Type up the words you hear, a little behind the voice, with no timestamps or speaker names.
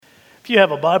you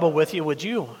have a Bible with you, would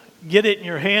you get it in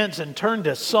your hands and turn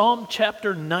to Psalm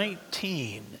chapter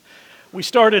 19. We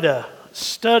started a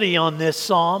study on this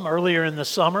psalm earlier in the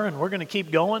summer, and we're going to keep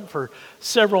going for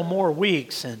several more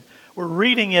weeks. And we're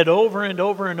reading it over and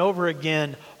over and over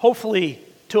again, hopefully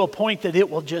to a point that it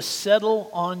will just settle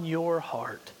on your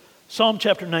heart. Psalm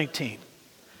chapter 19.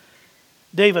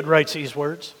 David writes these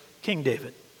words, King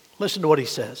David. Listen to what he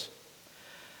says.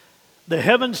 The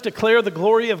heavens declare the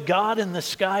glory of God, and the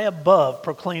sky above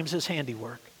proclaims his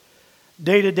handiwork.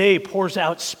 Day to day pours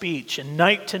out speech, and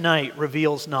night to night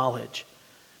reveals knowledge.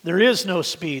 There is no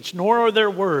speech, nor are there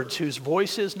words whose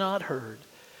voice is not heard.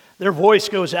 Their voice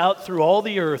goes out through all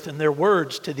the earth, and their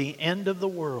words to the end of the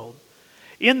world.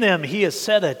 In them he has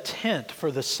set a tent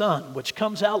for the sun, which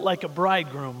comes out like a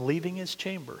bridegroom leaving his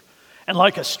chamber, and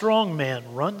like a strong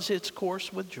man runs its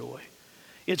course with joy.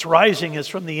 Its rising is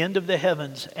from the end of the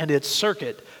heavens, and its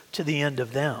circuit to the end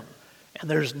of them, and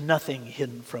there's nothing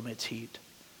hidden from its heat.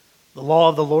 The law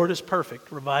of the Lord is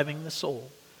perfect, reviving the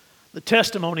soul. The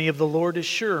testimony of the Lord is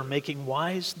sure, making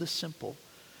wise the simple.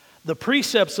 The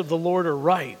precepts of the Lord are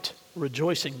right,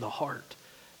 rejoicing the heart.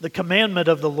 The commandment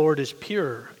of the Lord is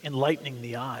pure, enlightening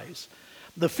the eyes.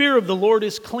 The fear of the Lord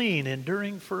is clean,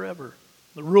 enduring forever.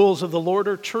 The rules of the Lord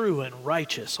are true and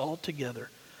righteous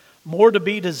altogether. More to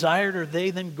be desired are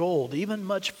they than gold, even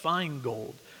much fine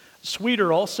gold.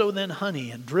 Sweeter also than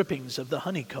honey and drippings of the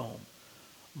honeycomb.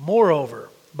 Moreover,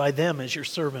 by them is your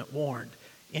servant warned.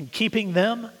 In keeping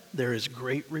them, there is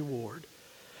great reward.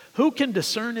 Who can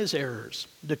discern his errors?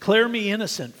 Declare me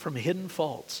innocent from hidden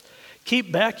faults.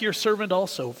 Keep back your servant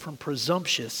also from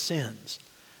presumptuous sins.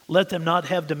 Let them not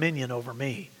have dominion over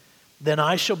me. Then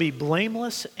I shall be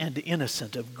blameless and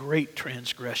innocent of great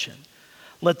transgression.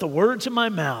 Let the words of my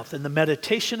mouth and the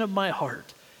meditation of my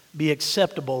heart be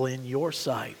acceptable in your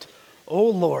sight, O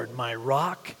Lord, my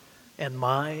rock and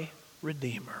my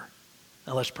redeemer.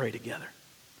 Now let's pray together.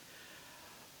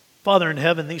 Father in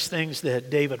heaven, these things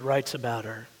that David writes about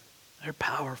they're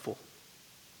powerful.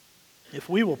 If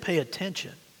we will pay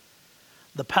attention,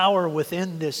 the power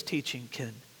within this teaching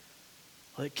can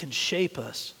shape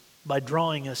us by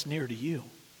drawing us near to you.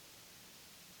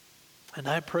 And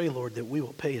I pray, Lord, that we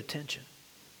will pay attention.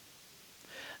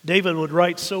 David would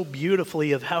write so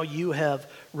beautifully of how you have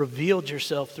revealed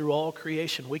yourself through all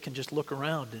creation. We can just look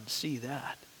around and see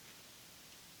that.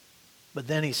 But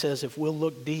then he says, if we'll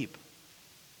look deep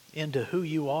into who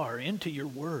you are, into your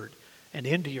word, and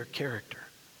into your character,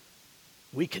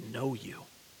 we can know you.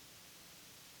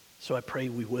 So I pray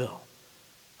we will.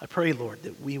 I pray, Lord,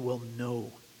 that we will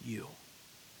know you.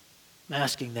 I'm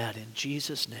asking that in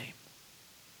Jesus' name.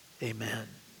 Amen.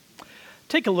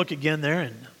 Take a look again there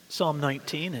in Psalm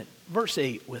 19 at verse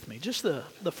 8 with me, just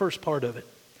the first part of it.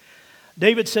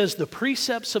 David says, the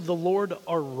precepts of the Lord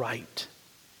are right,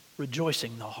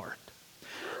 rejoicing the heart.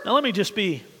 Now let me just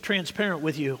be transparent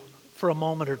with you for a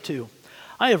moment or two.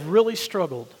 I have really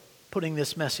struggled putting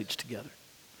this message together.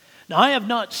 Now I have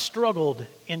not struggled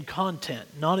in content,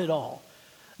 not at all,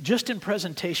 just in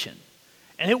presentation.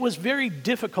 And it was very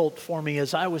difficult for me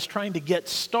as I was trying to get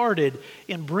started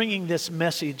in bringing this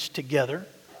message together.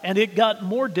 And it got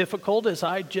more difficult as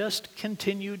I just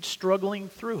continued struggling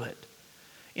through it.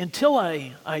 Until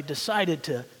I decided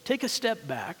to take a step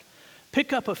back,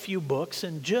 pick up a few books,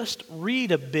 and just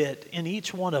read a bit in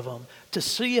each one of them to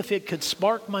see if it could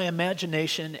spark my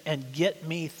imagination and get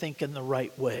me thinking the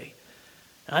right way.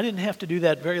 And I didn't have to do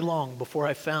that very long before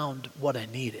I found what I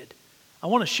needed. I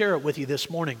want to share it with you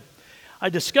this morning. I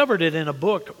discovered it in a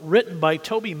book written by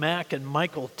Toby Mack and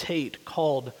Michael Tate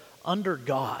called Under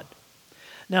God.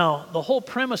 Now, the whole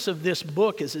premise of this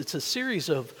book is it's a series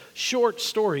of short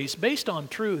stories based on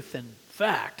truth and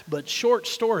fact, but short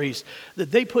stories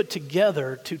that they put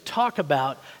together to talk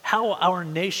about how our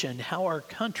nation, how our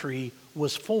country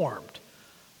was formed.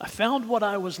 I found what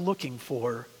I was looking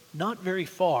for not very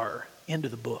far into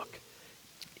the book.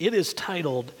 It is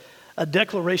titled A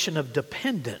Declaration of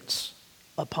Dependence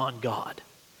Upon God.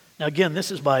 Now again,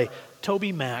 this is by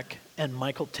Toby Mack and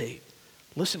Michael Tate.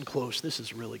 Listen close, this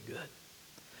is really good.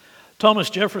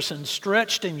 Thomas Jefferson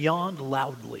stretched and yawned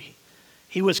loudly.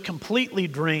 He was completely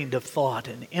drained of thought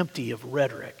and empty of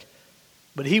rhetoric,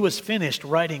 but he was finished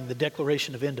writing the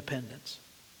Declaration of Independence.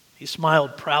 He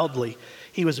smiled proudly.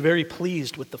 He was very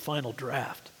pleased with the final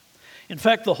draft. In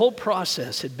fact, the whole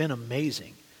process had been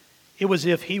amazing. It was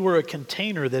as if he were a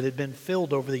container that had been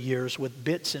filled over the years with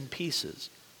bits and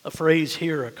pieces, a phrase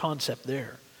here, a concept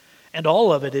there. And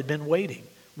all of it had been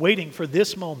waiting for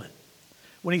this moment.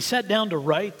 When he sat down to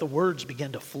write, the words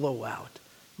began to flow out.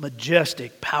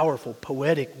 Majestic, powerful,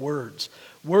 poetic words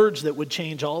that would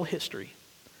change all history.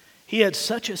 He had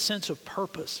such a sense of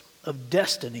purpose of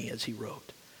destiny, as he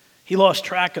wrote. He lost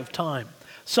track of time.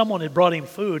 Someone had brought him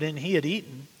food and he had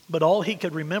eaten, but all he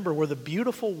could remember were the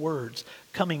beautiful words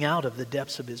coming out of the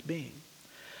depths of his being.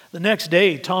 The next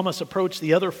day, Thomas approached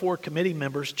the other 4 committee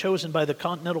members chosen by the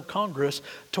Continental Congress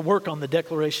to work on the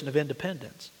Declaration of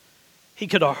Independence. He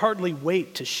could hardly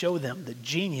wait to show them the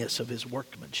genius of his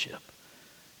workmanship.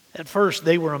 At first,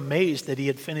 they were amazed that he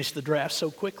had finished the draft so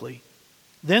quickly.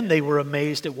 Then they were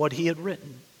amazed at what he had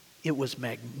written. It was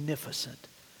magnificent.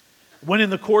 When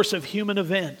in the course of human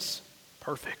events,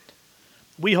 perfect.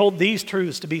 We hold these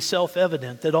truths to be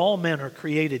self-evident, that all men are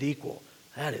created equal.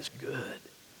 That is good.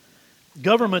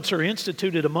 Governments are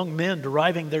instituted among men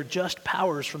deriving their just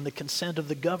powers from the consent of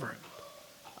the governed.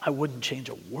 I wouldn't change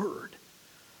a word.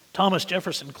 Thomas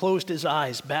Jefferson closed his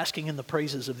eyes, basking in the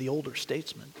praises of the older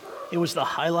statesman. It was the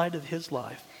highlight of his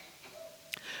life.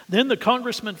 Then the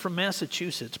congressman from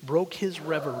Massachusetts broke his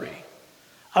reverie.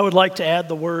 I would like to add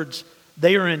the words,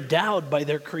 "They are endowed by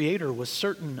their Creator with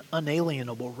certain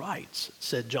unalienable rights,"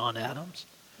 said John Adams.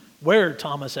 "Where?"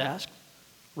 Thomas asked.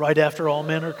 "Right after all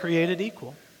men are created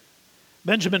equal."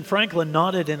 Benjamin Franklin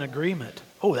nodded in agreement.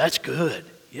 "Oh, that's good.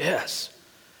 Yes."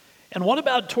 "And what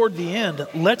about toward the end?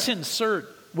 Let's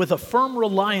insert, with a firm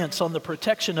reliance on the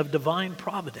protection of divine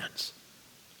providence."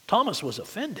 Thomas was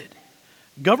offended.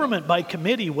 Government by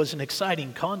committee was an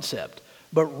exciting concept,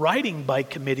 but writing by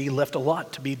committee left a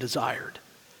lot to be desired.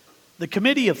 The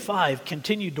Committee of 5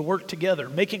 continued to work together,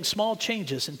 making small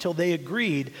changes until they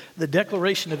agreed the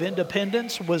Declaration of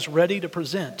Independence was ready to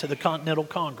present to the Continental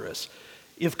Congress,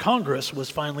 if Congress was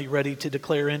finally ready to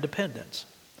declare independence.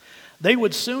 They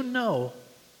would soon know.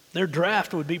 Their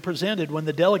draft would be presented when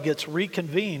the delegates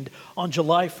reconvened on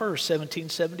July 1st,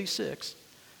 1776.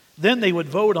 Then they would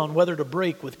vote on whether to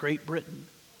break with Great Britain.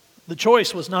 The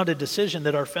choice was not a decision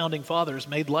that our founding fathers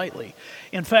made lightly.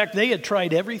 In fact, they had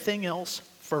tried everything else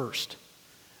first.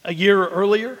 A year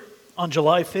earlier, on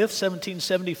July 5th,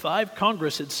 1775,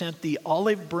 Congress had sent the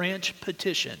Olive Branch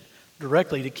Petition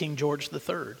directly to King George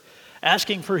III,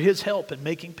 asking for his help in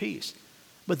making peace.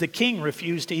 But the king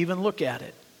refused to even look at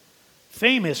it.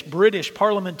 Famous British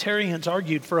parliamentarians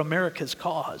argued for America's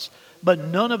cause, but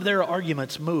none of their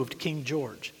arguments moved King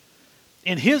George.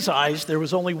 In his eyes, there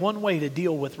was only one way to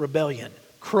deal with rebellion: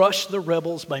 crush the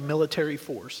rebels by military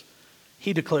force.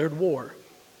 He declared war.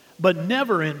 But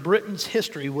never in Britain's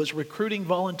history was recruiting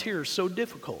volunteers so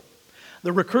difficult.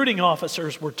 The recruiting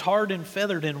officers were tarred and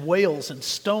feathered in Wales and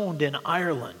stoned in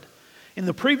Ireland. In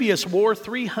the previous war,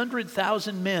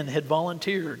 300,000 men had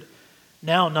volunteered.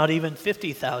 Now not even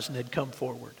 50,000 had come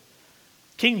forward.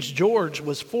 King George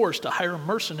was forced to hire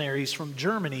mercenaries from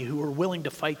Germany who were willing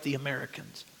to fight the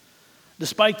Americans.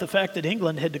 Despite the fact that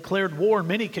England had declared war,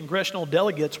 many congressional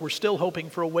delegates were still hoping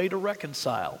for a way to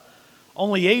reconcile.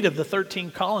 Only 8 of the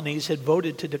 13 colonies had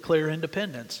voted to declare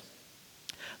independence.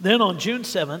 Then on June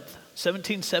 7th,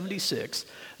 1776,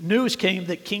 news came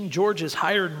that King George's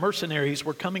hired mercenaries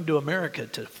were coming to America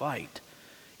to fight.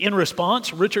 In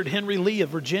response, Richard Henry Lee of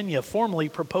Virginia formally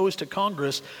proposed to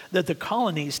Congress that the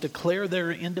colonies declare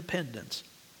their independence.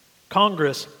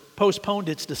 Congress postponed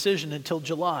its decision until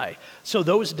July, so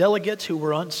those delegates who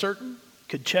were uncertain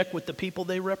could check with the people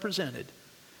they represented.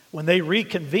 When they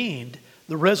reconvened,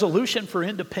 the resolution for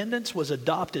independence was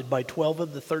adopted by 12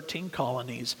 of the 13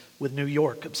 colonies, with New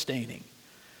York abstaining.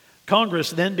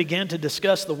 Congress then began to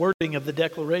discuss the wording of the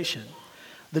Declaration.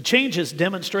 The changes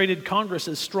demonstrated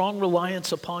Congress's strong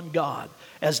reliance upon God,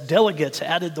 as delegates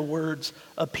added the words,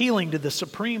 appealing to the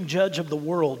supreme judge of the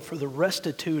world for the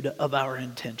rectitude of our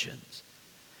intentions.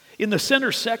 In the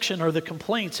center section are the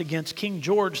complaints against King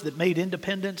George that made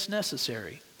independence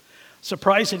necessary.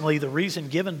 Surprisingly, the reason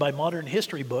given by modern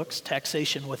history books,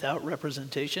 taxation without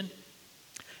representation,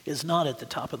 is not at the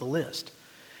top of the list.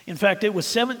 In fact, it was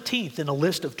 17th in a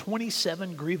list of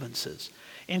 27 grievances,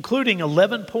 including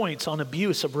 11 points on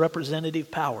abuse of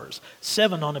representative powers,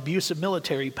 7 on abuse of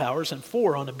military powers, and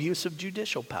 4 on abuse of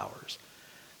judicial powers.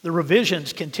 The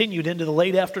revisions continued into the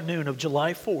late afternoon of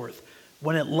July 4th,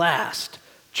 when at last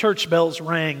church bells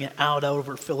rang out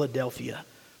over Philadelphia.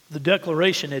 The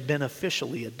Declaration had been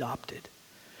officially adopted.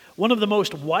 One of the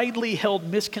most widely held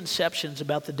misconceptions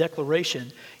about the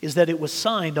Declaration is that it was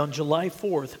signed on July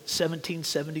 4th,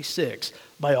 1776,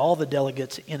 by all the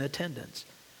delegates in attendance.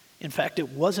 In fact, it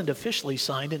wasn't officially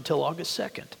signed until August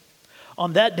 2nd.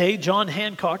 On that day, John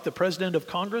Hancock, the President of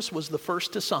Congress, was the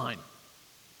first to sign.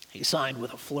 He signed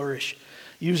with a flourish,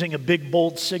 using a big,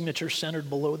 bold signature centered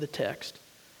below the text.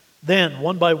 Then,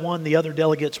 one by one, the other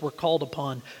delegates were called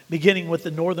upon, beginning with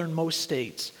the northernmost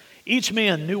states. Each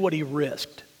man knew what he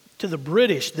risked. To the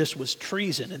British, this was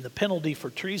treason, and the penalty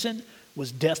for treason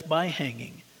was death by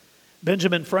hanging.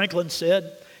 Benjamin Franklin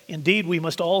said, "Indeed, we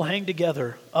must all hang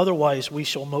together, otherwise we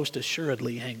shall most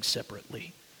assuredly hang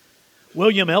separately."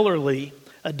 William Ellerly,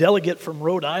 a delegate from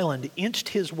Rhode Island, inched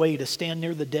his way to stand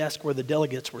near the desk where the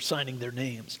delegates were signing their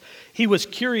names. He was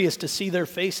curious to see their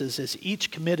faces as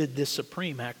each committed this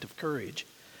supreme act of courage.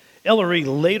 Ellery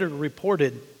later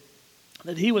reported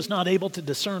that he was not able to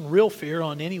discern real fear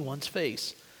on anyone's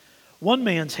face. One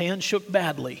man's hand shook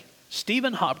badly.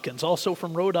 Stephen Hopkins, also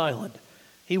from Rhode Island.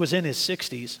 He was in his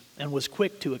 60s and was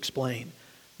quick to explain,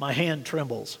 "My hand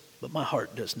trembles, but my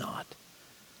heart does not."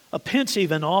 A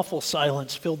pensive and awful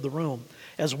silence filled the room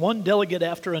as one delegate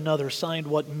after another signed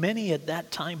what many at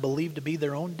that time believed to be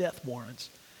their own death warrants.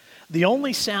 The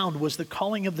only sound was the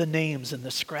calling of the names and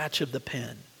the scratch of the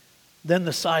pen. Then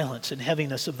the silence and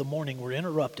heaviness of the morning were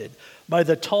interrupted by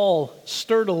the tall,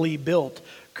 sturdily built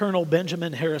Colonel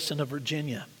Benjamin Harrison of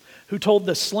Virginia, who told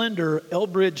the slender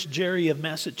Elbridge Gerry of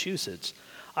Massachusetts,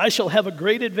 "I shall have a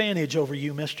great advantage over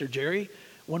you, Mr. Gerry,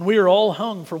 when we are all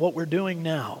hung for what we're doing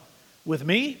now. With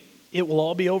me, it will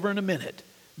all be over in a minute,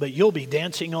 but you'll be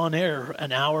dancing on air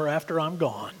an hour after I'm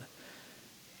gone."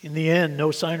 In the end,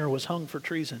 no signer was hung for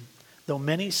treason, though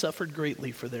many suffered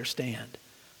greatly for their stand.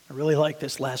 I really like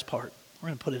this last part. We're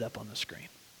going to put it up on the screen.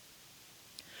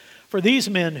 For these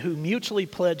men who mutually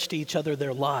pledged to each other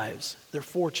their lives, their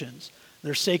fortunes,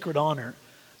 their sacred honor,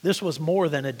 this was more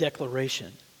than a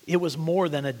declaration. It was more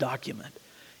than a document.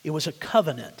 It was a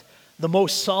covenant, the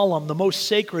most solemn, the most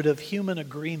sacred of human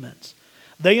agreements.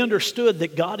 They understood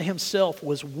that God Himself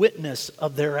was witness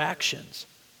of their actions.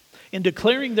 In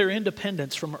declaring their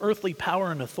independence from earthly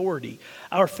power and authority,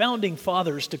 our founding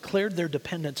fathers declared their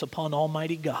dependence upon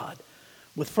Almighty God,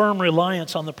 with firm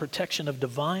reliance on the protection of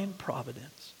divine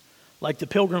providence. Like the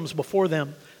pilgrims before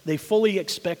them, they fully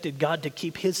expected God to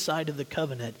keep His side of the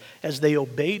covenant as they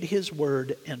obeyed His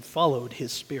word and followed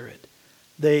His Spirit.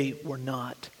 They were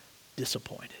not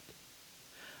disappointed.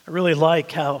 I really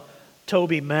like how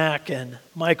Toby Mack and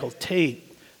Michael Tate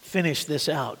finished this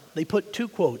out. They put two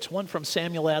quotes, one from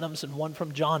Samuel Adams and one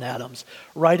from John Adams,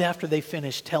 right after they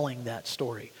finished telling that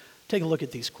story. Take a look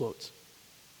at these quotes.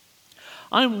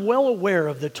 "I'm well aware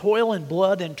of the toil and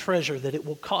blood and treasure that it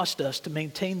will cost us to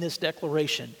maintain this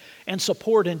declaration and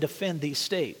support and defend these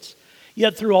states.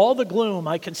 Yet through all the gloom,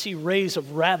 I can see rays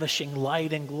of ravishing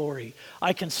light and glory.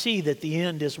 I can see that the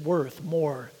end is worth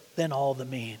more than all the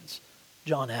means."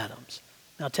 John Adams.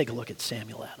 Now take a look at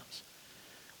Samuel Adams.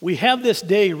 "We have this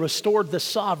day restored the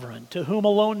sovereign to whom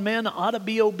alone men ought to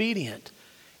be obedient.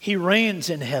 He reigns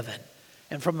in heaven,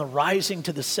 and from the rising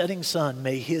to the setting sun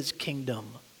may His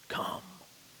kingdom come."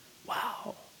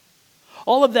 Wow.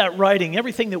 All of that writing,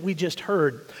 everything that we just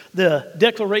heard, the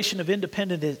Declaration of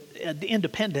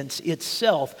Independence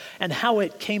itself and how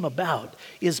it came about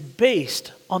is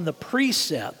based on the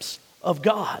precepts of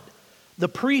God, the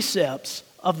precepts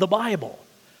of the Bible.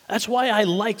 That's why I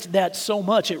liked that so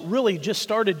much. It really just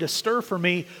started to stir for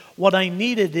me what I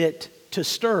needed it to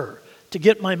stir, to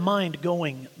get my mind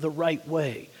going the right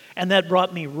way. And that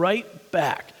brought me right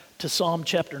back to Psalm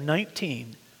chapter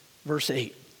 19, verse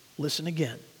 8. Listen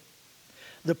again.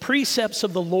 "The precepts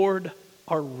of the Lord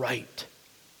are right,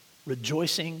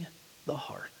 rejoicing the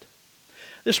heart."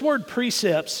 This word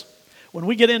precepts, when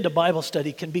we get into Bible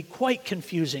study, can be quite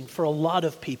confusing for a lot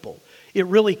of people. It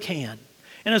really can.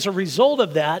 And as a result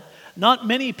of that, not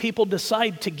many people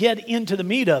decide to get into the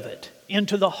meat of it,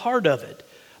 into the heart of it.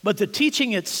 But the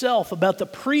teaching itself about the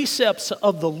precepts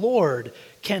of the Lord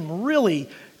can really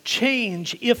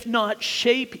change, if not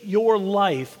shape, your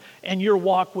life and your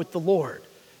walk with the Lord.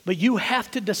 But you have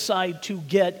to decide to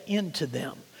get into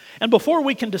them. And before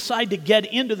we can decide to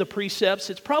get into the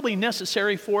precepts, it's probably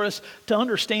necessary for us to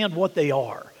understand what they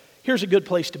are. Here's a good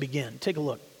place to begin. Take a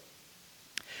look.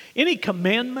 Any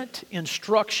commandment,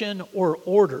 instruction, or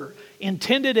order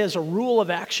intended as a rule of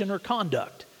action or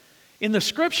conduct. In the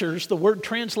Scriptures, the word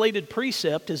translated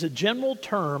precept is a general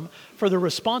term for the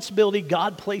responsibility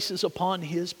God places upon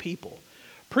His people.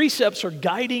 Precepts are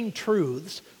guiding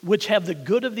truths which have the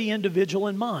good of the individual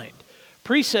in mind.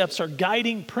 Precepts are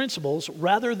guiding principles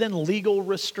rather than legal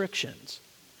restrictions.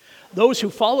 Those who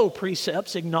follow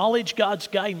precepts acknowledge God's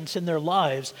guidance in their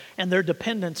lives and their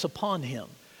dependence upon Him.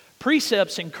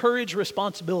 Precepts encourage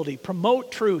responsibility,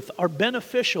 promote truth, are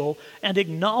beneficial, and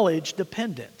acknowledge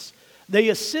dependence. They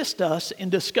assist us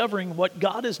in discovering what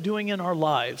God is doing in our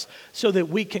lives so that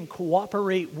we can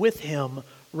cooperate with Him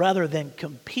rather than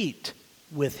compete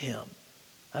with Him.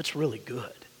 That's really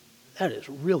good. That is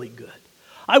really good.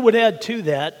 I would add to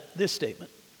that this statement.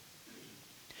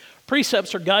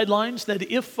 Precepts are guidelines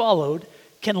that, if followed,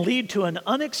 can lead to an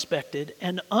unexpected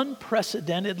and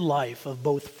unprecedented life of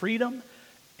both freedom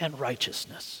and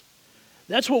righteousness.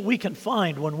 That's what we can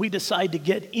find when we decide to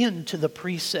get into the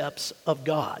precepts of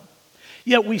God.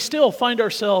 Yet we still find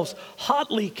ourselves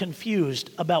hotly confused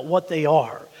about what they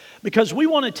are, because we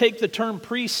want to take the term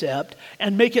precept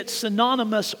and make it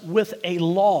synonymous with a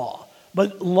law.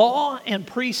 But law and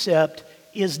precept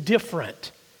is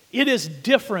different. It is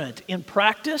different in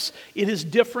practice. It is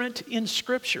different in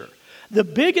Scripture. The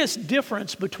biggest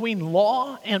difference between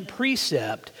law and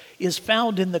precept is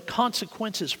found in the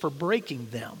consequences for breaking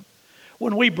them.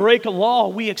 When we break a law,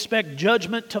 we expect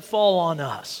judgment to fall on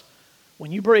us.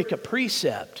 When you break a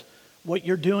precept, what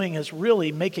you're doing is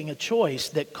really making a choice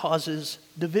that causes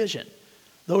division.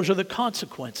 Those are the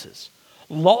consequences.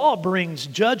 Law brings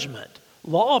judgment.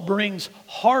 Law brings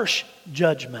harsh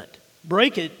judgment.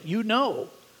 Break it, you know.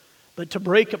 But to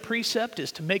break a precept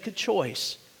is to make a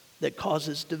choice that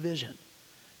causes division.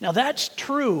 Now that's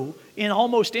true in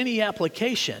almost any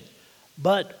application,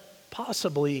 but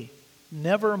possibly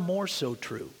never more so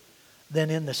true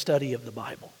than in the study of the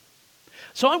Bible.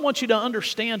 So I want you to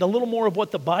understand a little more of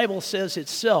what the Bible says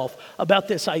itself about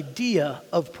this idea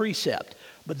of precept.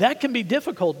 But that can be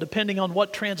difficult depending on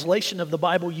what translation of the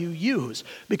Bible you use,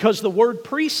 because the word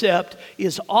precept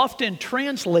is often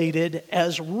translated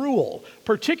as rule,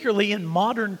 particularly in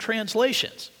modern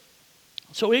translations.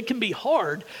 So it can be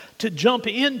hard to jump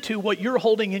into what you're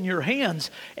holding in your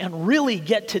hands and really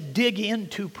get to dig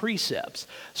into precepts.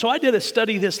 So I did a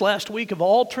study this last week of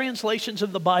all translations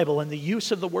of the Bible and the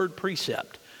use of the word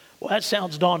precept. Well, that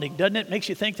sounds daunting, doesn't it? Makes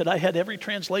you think that I had every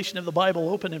translation of the Bible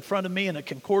open in front of me and a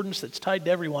concordance that's tied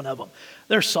to every one of them.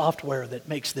 There's software that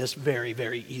makes this very,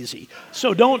 very easy.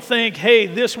 So don't think, hey,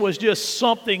 this was just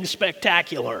something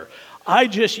spectacular. I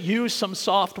just used some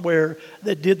software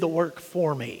that did the work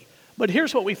for me. But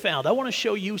here's what we found. I want to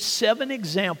show you 7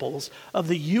 examples of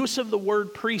the use of the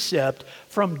word precept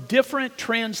from different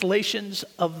translations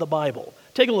of the Bible.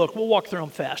 Take a look. We'll walk through them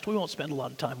fast. We won't spend a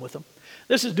lot of time with them.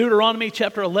 This is Deuteronomy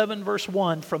chapter 11, verse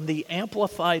 1 from the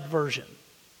Amplified Version.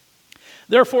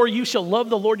 Therefore you shall love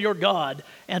the Lord your God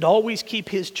and always keep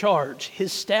his charge,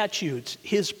 his statutes,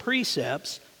 his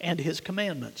precepts, and his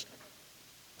commandments.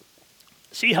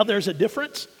 See how there's a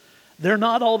difference? They're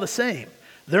not all the same.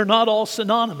 They're not all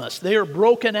synonymous. They are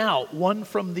broken out one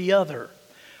from the other.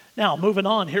 Now, moving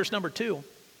on, here's number 2.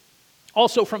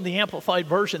 Also from the Amplified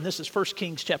Version, this is 1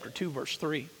 Kings chapter 2, verse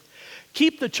 3.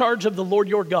 Keep the charge of the Lord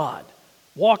your God.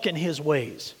 Walk in his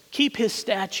ways. Keep his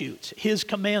statutes, his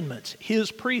commandments,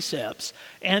 his precepts,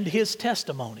 and his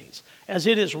testimonies, as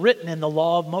it is written in the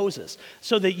law of Moses,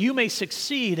 so that you may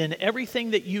succeed in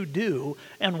everything that you do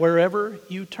and wherever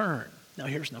you turn. Now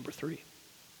here's number 3.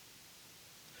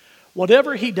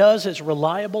 Whatever he does is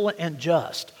reliable and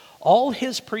just. All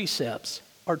his precepts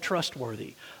are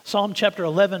trustworthy. Psalm chapter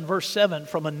 11, verse 7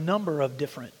 from a number of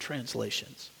different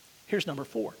translations. Here's number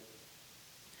 4.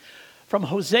 From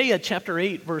Hosea chapter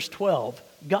 8, verse 12,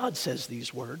 God says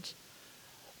these words,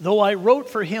 though I wrote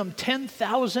for him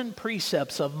 10,000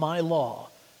 precepts of my law,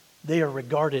 they are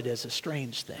regarded as a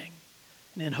strange thing.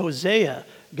 And in Hosea,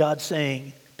 God's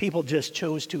saying, people just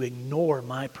chose to ignore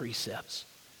my precepts.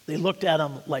 They looked at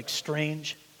them like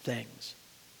strange things.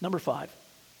 Number 5.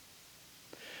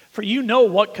 For you know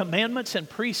what commandments and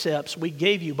precepts we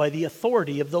gave you by the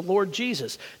authority of the Lord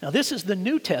Jesus. Now this is the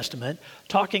New Testament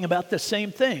talking about the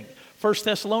same thing. 1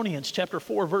 Thessalonians chapter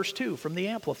 4, verse 2 from the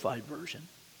Amplified Version.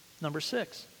 Number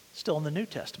 6, still in the New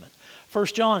Testament. 1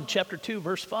 John chapter 2,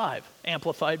 verse 5,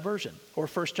 Amplified Version. Or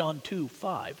 1 John 2,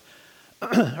 5.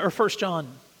 Or 1 John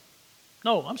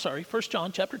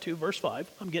chapter 2, verse 5.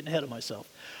 I'm getting ahead of myself.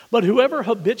 But whoever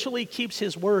habitually keeps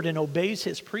his word and obeys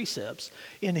his precepts,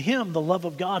 in him the love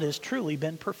of God has truly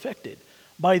been perfected.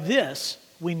 By this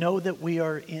we know that we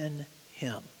are in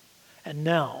him. And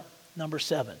now, number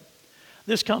 7.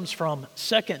 This comes from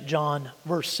 2 John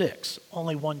verse 6,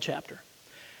 only one chapter.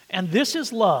 And this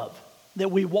is love, that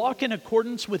we walk in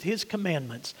accordance with his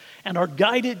commandments and are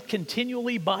guided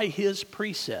continually by his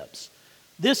precepts.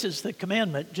 This is the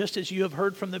commandment, just as you have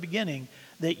heard from the beginning,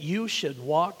 that you should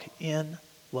walk in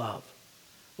love.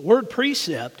 The word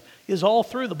precept is all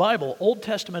through the Bible, Old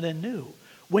Testament and New.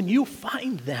 When you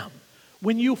find them,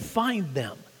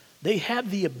 they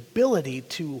have the ability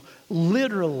to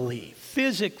literally,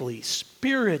 physically,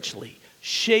 spiritually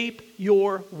shape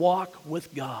your walk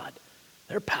with God.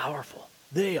 They're powerful.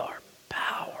 They are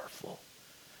powerful.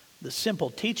 The simple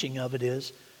teaching of it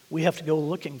is we have to go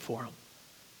looking for them.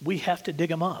 We have to dig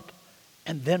them up,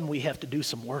 and then we have to do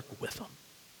some work with them.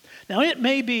 Now, it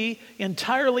may be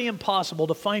entirely impossible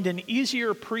to find an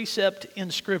easier precept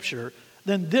in Scripture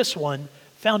than this one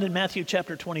found in Matthew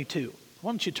chapter 22.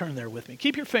 Why don't you turn there with me?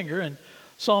 Keep your finger in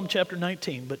Psalm chapter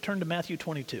 19, but turn to Matthew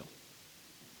 22.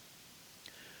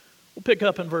 We'll pick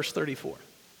up in verse 34.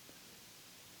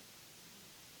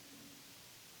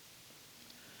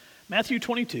 Matthew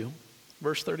 22,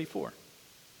 verse 34.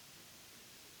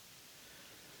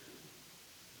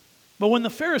 But when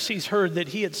the Pharisees heard that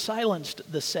he had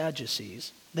silenced the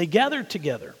Sadducees, they gathered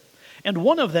together, and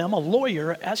one of them, a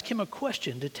lawyer, asked him a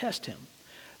question to test him.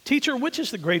 "Teacher, which is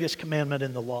the greatest commandment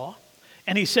in the law?"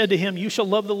 And he said to him, "You shall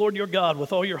love the Lord your God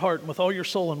with all your heart and with all your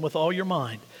soul and with all your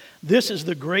mind. This is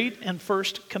the great and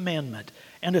first commandment.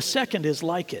 And a second is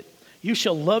like it. You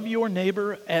shall love your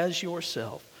neighbor as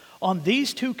yourself. On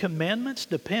these two commandments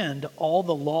depend all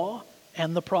the law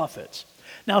and the prophets."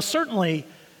 Now certainly,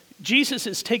 Jesus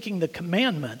is taking the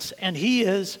commandments and he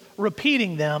is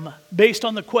repeating them based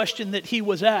on the question that he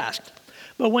was asked.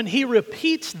 But when he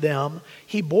repeats them,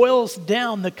 he boils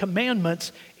down the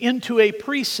commandments into a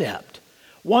precept.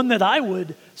 One that I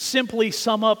would simply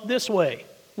sum up this way: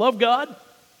 love God,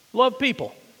 love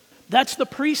people. That's the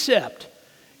precept.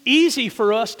 Easy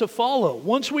for us to follow.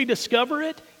 Once we discover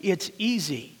it, it's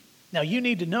easy. Now you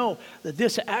need to know that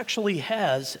this actually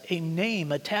has a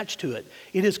name attached to it.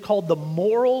 It is called the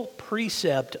moral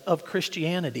precept of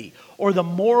Christianity, or the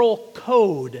moral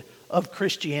code of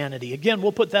Christianity. Again,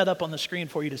 we'll put that up on the screen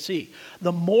for you to see.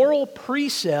 The moral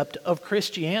precept of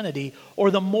Christianity,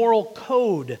 or the moral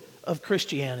code of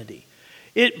Christianity.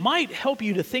 It might help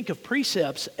you to think of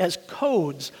precepts as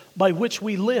codes by which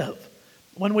we live.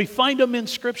 When we find them in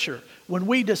Scripture, when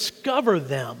we discover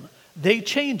them, they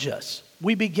change us.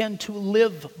 We begin to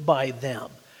live by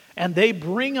them. And they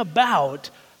bring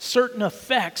about certain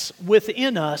effects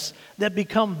within us that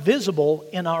become visible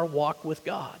in our walk with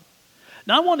God.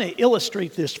 Now I want to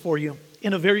illustrate this for you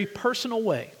in a very personal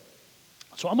way.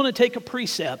 So I'm going to take a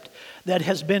precept that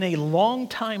has been a long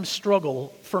time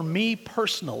struggle for me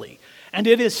personally. And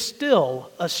it is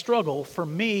still a struggle for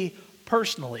me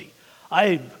personally.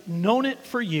 I've known it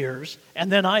for years,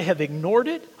 and then I have ignored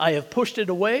it, I have pushed it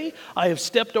away, I have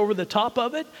stepped over the top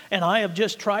of it, and I have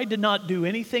just tried to not do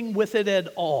anything with it at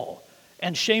all.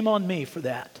 And shame on me for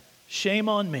that. Shame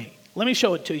on me. Let me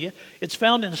show it to you. It's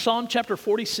found in Psalm chapter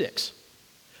 46.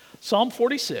 Psalm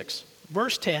 46,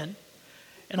 verse 10,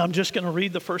 and I'm just going to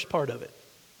read the first part of it.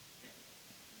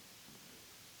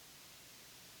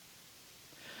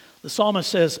 The psalmist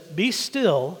says, "Be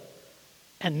still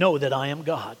and know that I am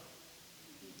God."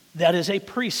 That is a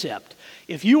precept.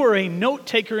 If you are a note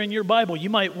taker in your Bible, you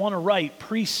might want to write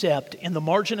precept in the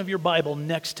margin of your Bible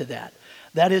next to that.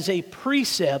 That is a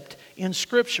precept in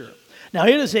Scripture. Now,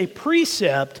 it is a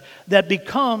precept that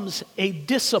becomes a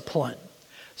discipline.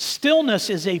 Stillness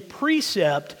is a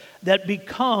precept that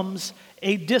becomes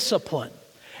a discipline.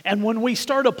 And when we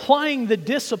start applying the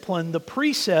discipline, the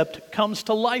precept comes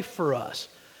to life for us.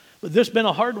 But this has been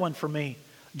a hard one for me,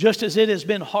 just as it has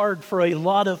been hard for a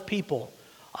lot of people.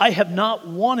 I have not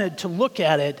wanted to look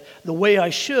at it the way I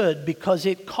should because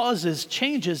it causes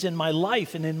changes in my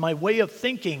life and in my way of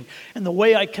thinking and the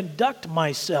way I conduct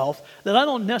myself that I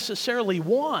don't necessarily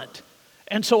want.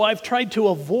 And so I've tried to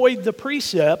avoid the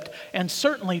precept and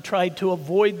certainly tried to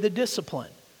avoid the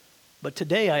discipline. But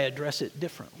today I address it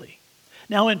differently.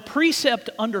 Now, in precept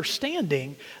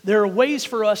understanding, there are ways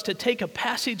for us to take a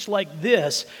passage like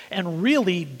this and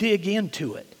really dig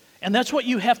into it. And that's what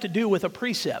you have to do with a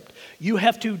precept. You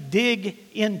have to dig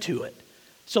into it.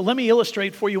 So let me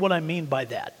illustrate for you what I mean by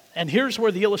that. And here's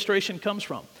where the illustration comes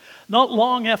from. Not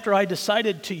long after I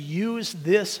decided to use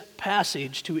this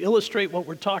passage to illustrate what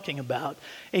we're talking about,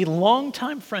 a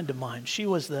longtime friend of mine, she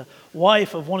was the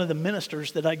wife of one of the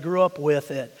ministers that I grew up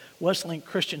with at Wesleyan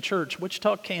Christian Church,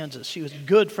 Wichita, Kansas. She was a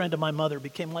good friend of my mother,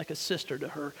 became like a sister to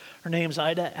her. Her name's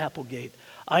Ida Applegate.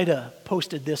 Ida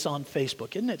posted this on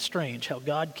Facebook. Isn't it strange how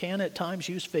God can at times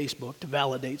use Facebook to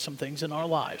validate some things in our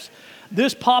lives?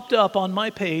 This popped up on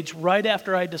my page right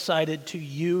after I decided to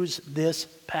use this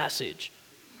passage.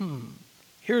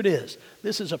 Here it is.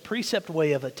 This is a precept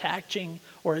way of attacking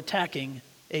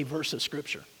a verse of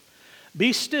Scripture.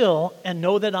 Be still and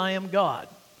know that I am God.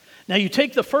 Now you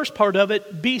take the first part of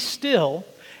it, be still,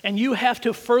 and you have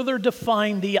to further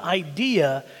define the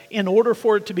idea in order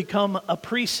for it to become a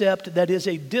precept that is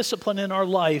a discipline in our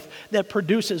life that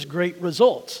produces great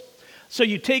results. So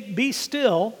you take be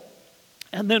still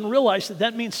and then realize that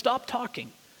that means stop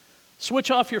talking.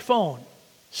 Switch off your phone.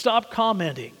 Stop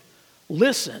commenting.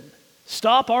 Listen.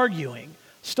 Stop arguing.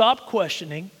 Stop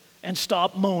questioning. And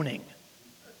stop moaning.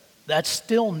 That's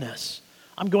stillness.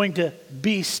 I'm going to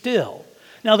be still.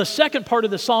 Now, the second part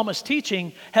of the psalmist's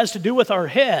teaching has to do with our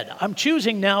head. I'm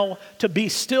choosing now to be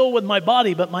still with my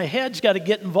body, but my head's got to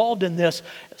get involved in this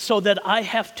so that I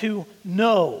have to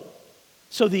know.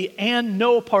 So the and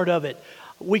know part of it,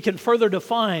 we can further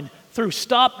define through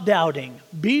stop doubting,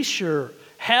 be sure,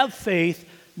 have faith,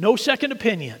 no second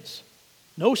opinions.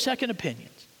 No second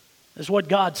opinions. This is what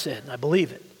God said, and I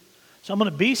believe it. So I'm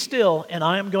going to be still, and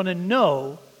I am going to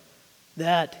know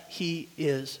that He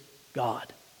is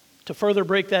God. To further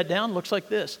break that down, looks like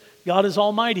this. God is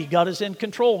almighty. God is in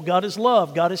control. God is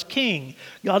love. God is king.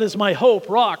 God is my hope,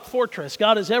 rock, fortress.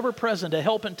 God is ever present, a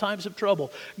help in times of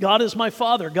trouble. God is my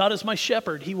Father. God is my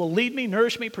shepherd. He will lead me,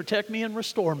 nourish me, protect me, and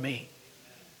restore me.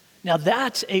 Now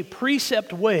that's a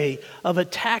precept way of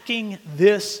attacking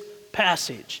this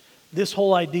passage, this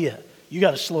whole idea. You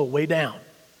got to slow way down,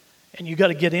 and you got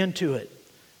to get into it,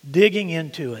 digging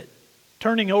into it,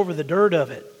 turning over the dirt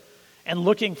of it, and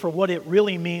looking for what it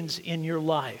really means in your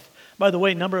life. By the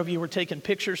way, a number of you were taking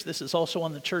pictures. This is also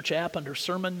on the church app under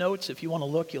sermon notes. If you want to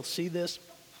look, you'll see this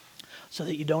so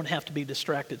that you don't have to be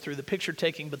distracted through the picture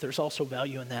taking, but there's also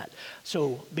value in that.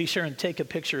 So be sure and take a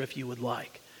picture if you would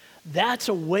like. That's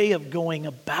a way of going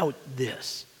about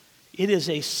this. It is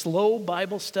a slow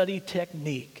Bible study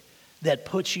technique that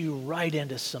puts you right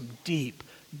into some deep,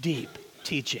 deep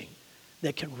teaching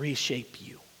that can reshape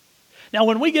you. Now,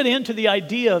 when we get into the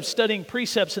idea of studying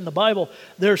precepts in the Bible,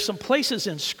 there are some places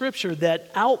in Scripture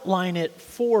that outline it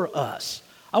for us.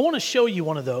 I want to show you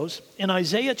one of those in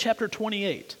Isaiah chapter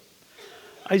 28.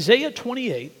 Isaiah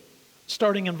 28,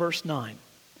 starting in verse 9.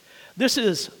 This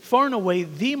is far and away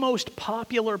the most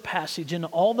popular passage in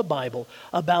all the Bible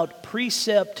about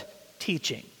precept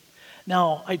teaching.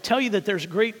 Now, I tell you that there's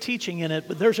great teaching in it,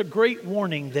 but there's a great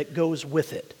warning that goes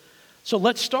with it. So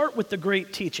let's start with the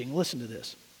great teaching. Listen to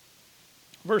this.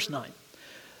 Verse 9,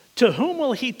 to whom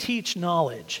will He teach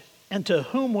knowledge, and to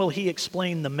whom will He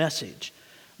explain the message?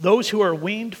 Those who are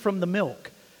weaned from the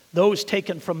milk, those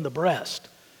taken from the breast.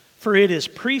 For it is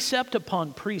precept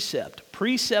upon precept,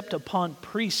 precept upon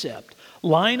precept,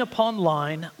 line upon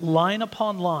line, line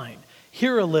upon line,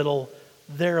 here a little,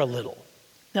 there a little.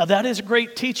 Now that is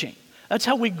great teaching. That's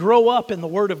how we grow up in the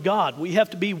Word of God. We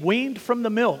have to be weaned from the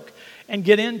milk and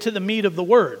get into the meat of the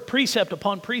Word. Precept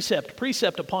upon precept,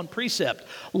 precept upon precept,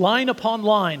 line upon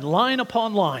line, line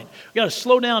upon line. We've got to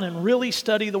slow down and really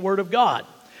study the Word of God.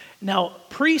 Now,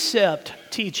 precept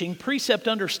teaching, precept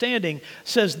understanding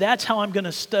says that's how I'm going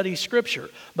to study Scripture.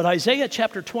 But Isaiah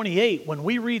chapter 28, when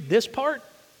we read this part,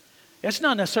 it's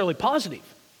not necessarily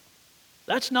positive.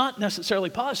 That's not necessarily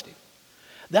positive.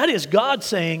 That is God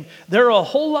saying there are a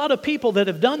whole lot of people that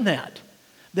have done that.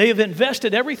 They have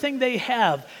invested everything they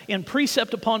have in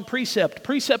precept upon precept,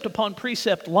 precept upon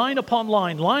precept, line upon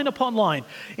line, line upon line.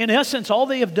 In essence, all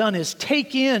they have done is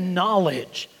take in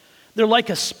knowledge. They're like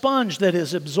a sponge that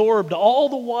has absorbed all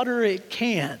the water it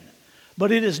can,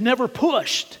 but it is never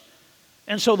pushed.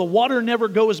 And so the water never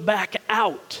goes back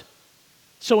out.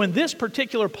 So in this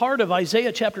particular part of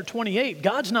Isaiah chapter 28,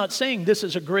 God's not saying this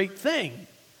is a great thing,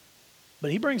 but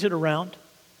He brings it around.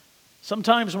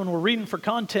 Sometimes when we're reading for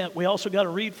content, we also got to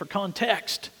read for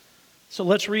context. So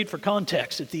let's read for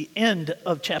context at the end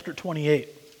of chapter 28.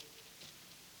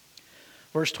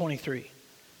 Verse 23.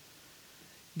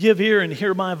 Give ear and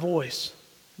hear my voice.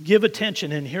 Give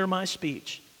attention and hear my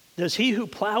speech. Does he who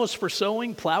plows for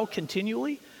sowing plow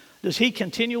continually? Does he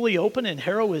continually open and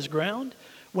harrow his ground?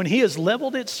 When he has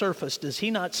leveled its surface, does he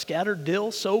not scatter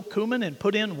dill, sow cumin, and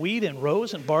put in wheat and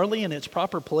rows and barley in its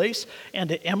proper place,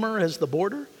 and emmer as the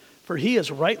border? For he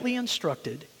is rightly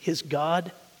instructed, his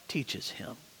God teaches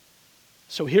him.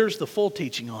 So here's the full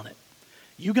teaching on it.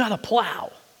 You got to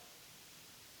plow.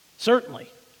 Certainly,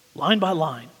 line by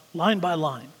line,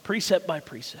 precept by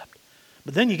precept.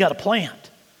 But then you got to plant.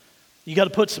 You got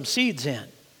to put some seeds in.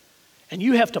 And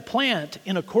you have to plant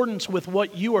in accordance with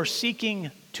what you are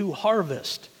seeking to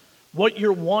harvest, what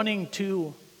you're wanting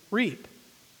to reap.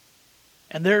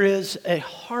 And there is a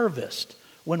harvest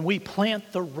when we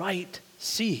plant the right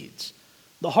seeds.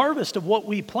 The harvest of what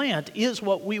we plant is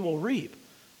what we will reap.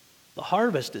 The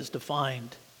harvest is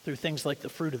defined through things like the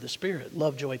fruit of the Spirit: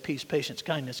 love, joy, peace, patience,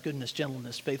 kindness, goodness,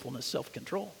 gentleness, faithfulness,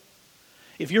 self-control.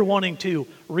 If you're wanting to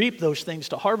reap those things,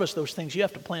 to harvest those things, you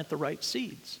have to plant the right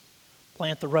seeds.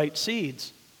 Plant the right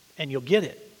seeds and you'll get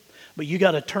it. But you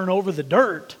got to turn over the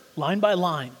dirt line by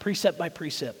line, precept by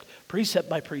precept, precept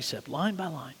by precept, line by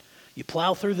line. You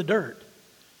plow through the dirt,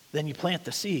 then you plant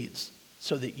the seeds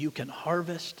so that you can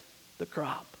harvest the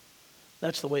crop.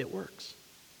 That's the way it works.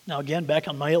 Now again, back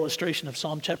on my illustration of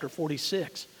Psalm chapter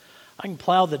 46, I can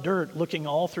plow the dirt looking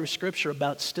all through Scripture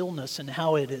about stillness and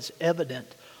how it is evident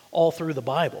all through the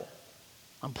Bible.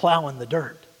 I'm plowing the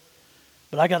dirt,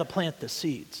 but I got to plant the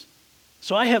seeds.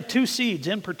 So I have two seeds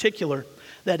in particular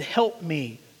that help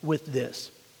me with this.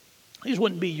 These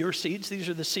wouldn't be your seeds. These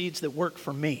are the seeds that work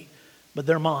for me, but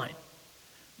they're mine.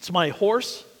 It's my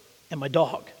horse and my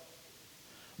dog.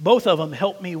 Both of them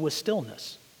help me with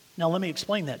stillness. Now let me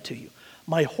explain that to you.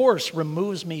 My horse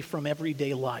removes me from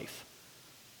everyday life,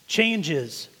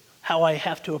 changes how I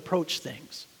have to approach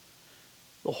things.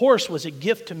 The horse was a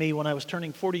gift to me when I was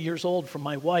turning 40 years old from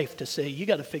my wife to say, you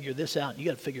got to figure this out, and you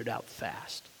got to figure it out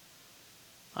fast.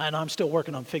 And I'm still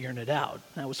working on figuring it out.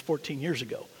 That was 14 years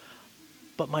ago.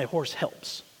 But my horse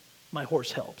helps. My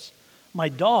horse helps. My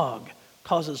dog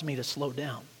causes me to slow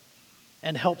down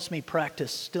and helps me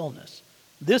practice stillness.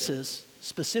 This is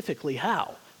specifically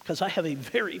how, because I have a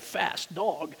very fast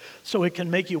dog, so it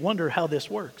can make you wonder how this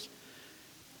works.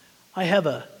 I have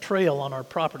a trail on our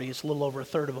property. It's a little over a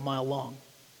third of a mile long.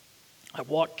 I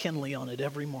walk Kinley on it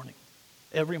every morning.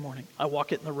 Every morning. I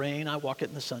walk it in the rain. I walk it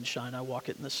in the sunshine. I walk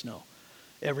it in the snow.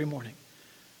 Every morning.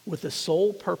 With the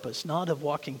sole purpose, not of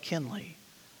walking Kinley,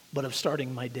 but of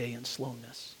starting my day in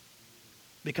slowness.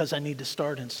 Because I need to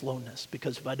start in slowness.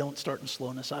 Because if I don't start in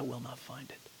slowness, I will not find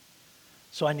it.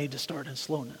 So I need to start in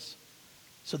slowness.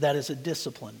 So that is a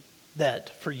discipline that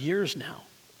for years now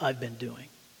I've been doing.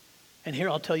 And here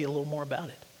I'll tell you a little more about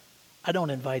it. I don't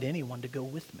invite anyone to go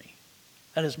with me.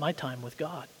 That is my time with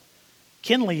God.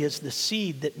 Kinley is the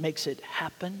seed that makes it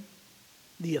happen.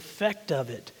 The effect of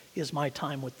it is my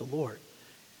time with the Lord.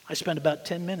 I spend about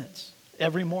 10 minutes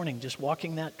every morning just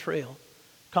walking that trail.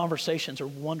 Conversations are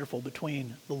wonderful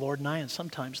between the Lord and I, and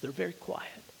sometimes they're very quiet.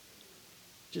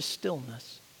 Just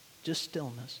stillness. Just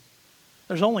stillness.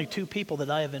 There's only 2 people that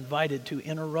I have invited to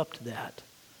interrupt that.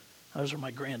 Those are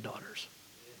my granddaughters.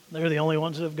 They're the only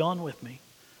ones that have gone with me.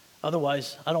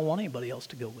 Otherwise, I don't want anybody else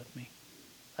to go with me.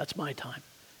 That's my time.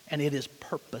 And it is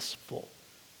purposeful.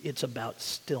 It's about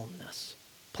stillness.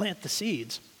 Plant the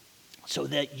seeds so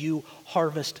that you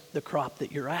harvest the crop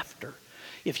that you're after.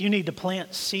 If you need to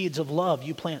plant seeds of love,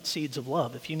 you plant seeds of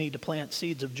love. If you need to plant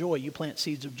seeds of joy, you plant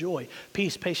seeds of joy.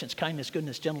 Peace, patience, kindness,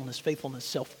 goodness, gentleness, faithfulness,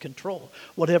 self-control.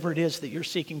 Whatever it is that you're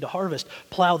seeking to harvest,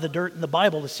 plow the dirt in the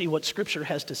Bible to see what Scripture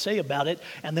has to say about it,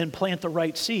 and then plant the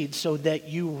right seeds so that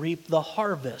you reap the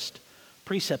harvest,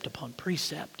 precept upon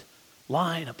precept,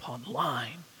 line upon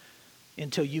line,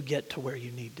 until you get to where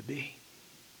you need to be.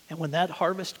 And when that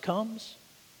harvest comes,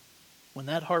 and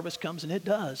it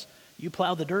does, you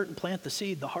plow the dirt and plant the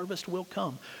seed, the harvest will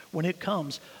come. When it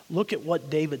comes, look at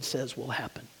what David says will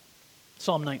happen.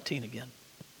 Psalm 19 again.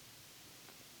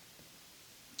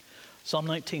 Psalm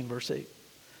 19, verse 8.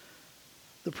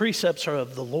 The precepts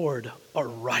of the Lord are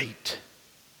right,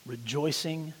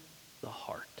 rejoicing the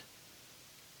heart.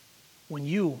 When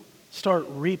you start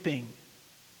reaping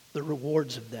the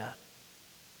rewards of that,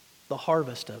 the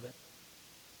harvest of it,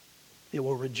 it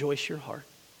will rejoice your heart.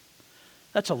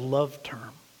 That's a love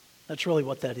term. That's really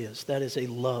what that is. That is a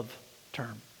love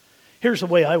term. Here's the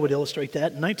way I would illustrate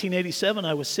that. In 1987,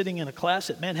 I was sitting in a class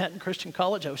at Manhattan Christian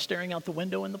College. I was staring out the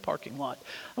window in the parking lot.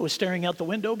 I was staring out the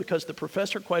window because the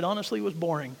professor, quite honestly, was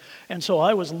boring. And so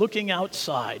I was looking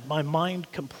outside, my mind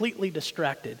completely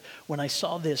distracted, when I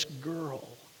saw this girl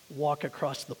walk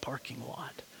across the parking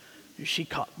lot. She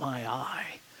caught my eye.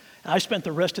 And I spent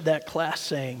the rest of that class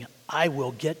saying, I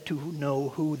will get to know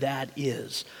who that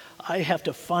is. I have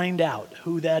to find out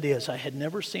who that is. I had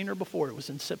never seen her before. It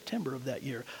was in September of that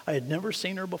year. I had never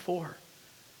seen her before.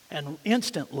 And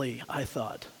instantly I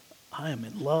thought, I am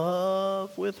in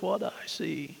love with what I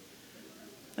see.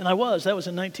 And I was. That was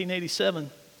in 1987.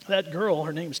 That girl,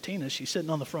 her name's Tina, she's sitting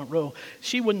on the front row.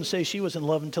 She wouldn't say she was in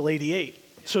love until 88.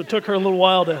 So it took her a little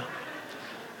while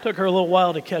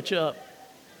to catch up.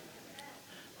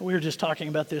 We were just talking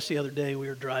about this the other day. We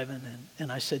were driving,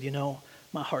 and I said,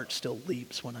 my heart still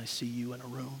leaps when I see you in a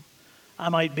room. I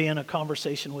might be in a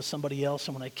conversation with somebody else,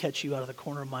 and when I catch you out of the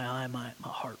corner of my eye, my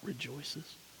heart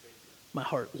rejoices. My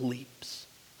heart leaps.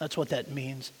 That's what that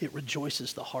means. It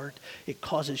rejoices the heart. It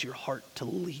causes your heart to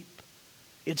leap.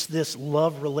 It's this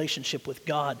love relationship with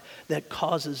God that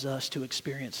causes us to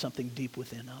experience something deep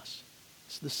within us.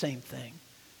 It's the same thing.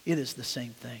 It is the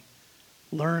same thing.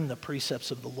 Learn the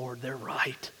precepts of the Lord. They're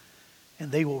right.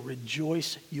 And they will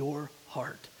rejoice your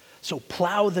heart. So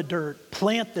plow the dirt,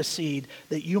 plant the seed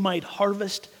that you might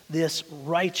harvest this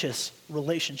righteous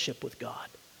relationship with God.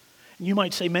 And you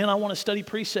might say, man, I want to study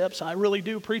precepts. I really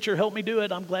do. Preacher, help me do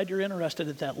it. I'm glad you're interested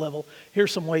at that level.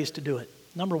 Here's some ways to do it.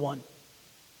 Number 1,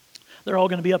 they're all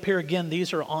going to be up here again.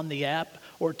 These are on the app,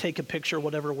 or take a picture,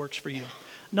 whatever works for you.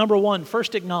 Number 1,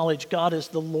 first acknowledge God is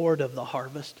the Lord of the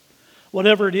harvest.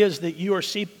 Whatever it is that you are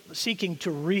seeking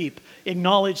to reap,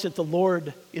 acknowledge that the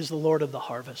Lord is the Lord of the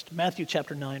harvest. Matthew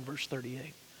chapter 9, verse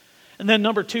 38. And then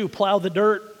number 2, plow the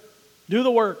dirt, do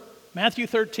the work. Matthew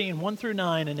 13, 1 through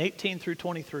 9 and 18 through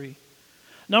 23.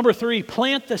 Number 3,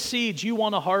 plant the seeds you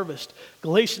want to harvest.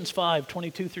 Galatians 5,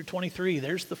 22 through 23.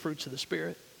 There's the fruits of the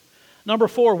Spirit. Number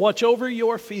 4, watch over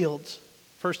your fields.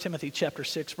 1 Timothy chapter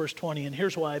 6, verse 20. And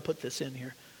here's why I put this in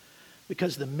here.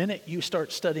 Because the minute you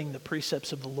start studying the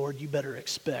precepts of the Lord, you better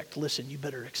expect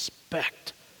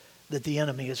that the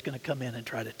enemy is going to come in and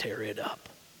try to tear it up.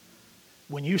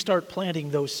 When you start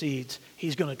planting those seeds,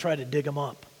 he's going to try to dig them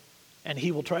up. And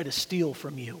he will try to steal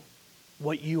from you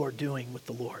what you are doing with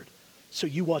the Lord. So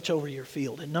you watch over your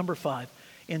field. And number 5,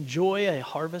 enjoy a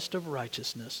harvest of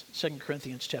righteousness. 2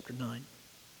 Corinthians chapter 9,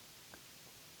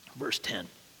 verse 10.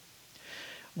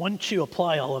 Once you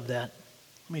apply all of that,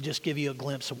 let me just give you a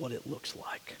glimpse of what it looks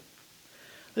like.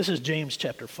 This is James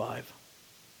chapter 5.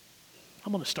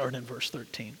 I'm going to start in verse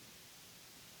 13.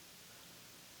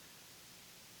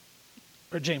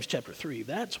 Or James chapter 3.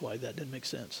 That's why that didn't make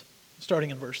sense.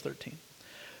 Starting in verse 13.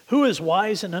 Who is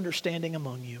wise and understanding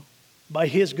among you? By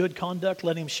his good conduct,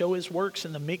 let him show his works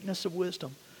in the meekness of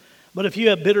wisdom. But if you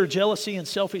have bitter jealousy and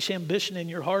selfish ambition in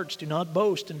your hearts, do not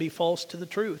boast and be false to the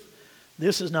truth.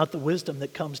 This is not the wisdom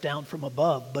that comes down from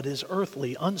above, but is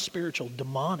earthly, unspiritual,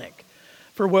 demonic.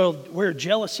 For where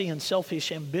jealousy and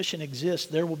selfish ambition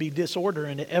exist, there will be disorder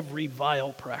in every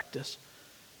vile practice.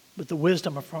 But the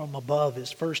wisdom from above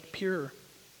is first pure,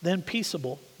 then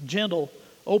peaceable, gentle,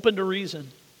 open to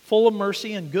reason, full of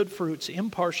mercy and good fruits,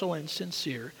 impartial and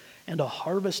sincere, and a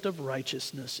harvest of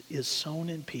righteousness is sown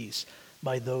in peace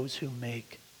by those who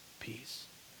make peace.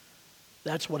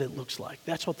 That's what it looks like.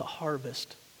 That's what the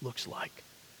harvest looks like.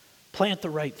 Plant the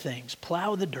right things,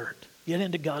 plow the dirt, get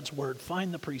into God's word,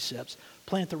 find the precepts,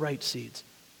 plant the right seeds,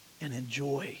 and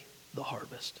enjoy the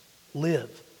harvest.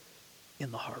 Live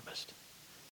in the harvest.